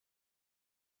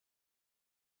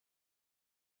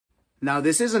Now,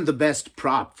 this isn't the best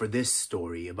prop for this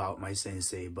story about my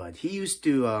sensei, but he used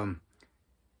to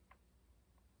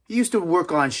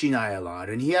work on Shinai a lot,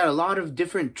 and he had a lot of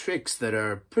different tricks that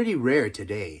are pretty rare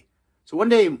today. So one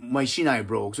day my Shinai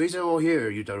broke, so he said, "Oh,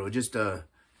 here, Yutaro, just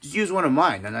use one of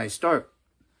mine." And I start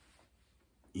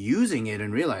using it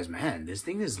and realize, man, this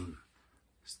thing is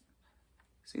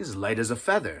light as a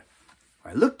feather.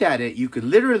 I looked at it, you could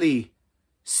literally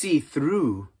see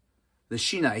through the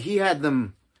Shinai. He had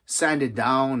them sanded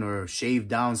down or shaved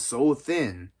down so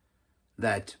thin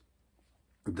that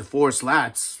the four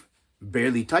slats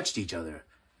barely touched each other.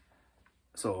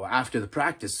 So after the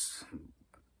practice,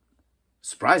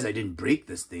 surprised I didn't break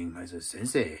this thing. I said,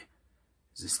 "Sensei,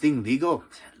 is this thing legal?"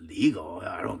 "Legal?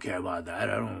 I don't care about that.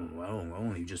 I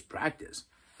only just practice."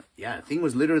 Yeah, the thing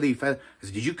was literally feather. I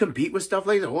said, "Did you compete with stuff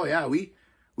like that?" "Oh yeah,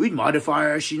 we'd modify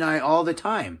our Shinai all the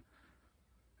time."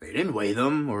 They didn't weigh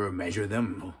them or measure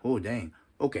them. Oh dang.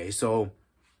 Okay, so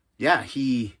yeah,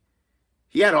 he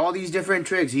had all these different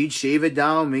tricks. He'd shave it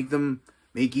down,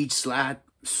 make each slat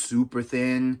super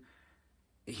thin.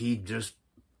 He'd just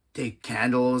take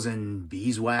candles and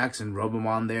beeswax and rub them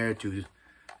on there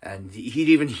and he'd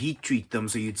even heat treat them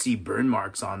so you'd see burn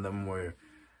marks on them where,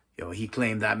 he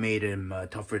claimed that made him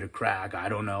tougher to crack. I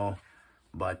don't know.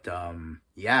 But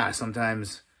yeah,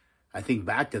 sometimes I think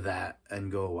back to that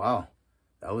and go, wow,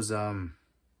 that was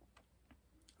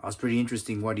pretty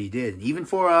interesting what he did. Even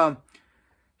for,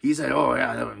 he said, oh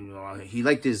yeah, he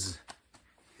liked his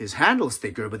handle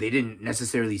sticker, but they didn't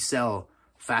necessarily sell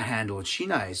fat handled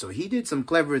Shinai. So he did some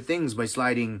clever things by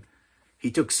sliding.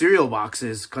 He took cereal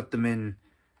boxes, cut them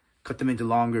into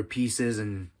longer pieces,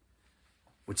 and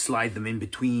would slide them in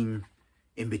between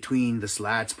the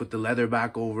slats, put the leather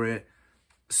back over it,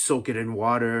 soak it in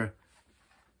water,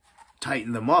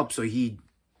 tighten them up. So he'd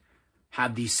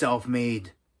have these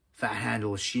self-made fat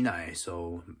handle Shinai.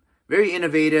 So very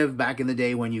innovative back in the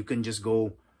day when you can just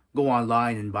go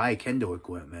online and buy kendo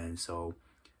equipment. So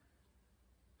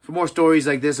for more stories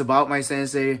like this about my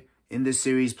sensei in this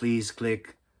series, please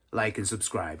click like and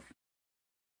subscribe.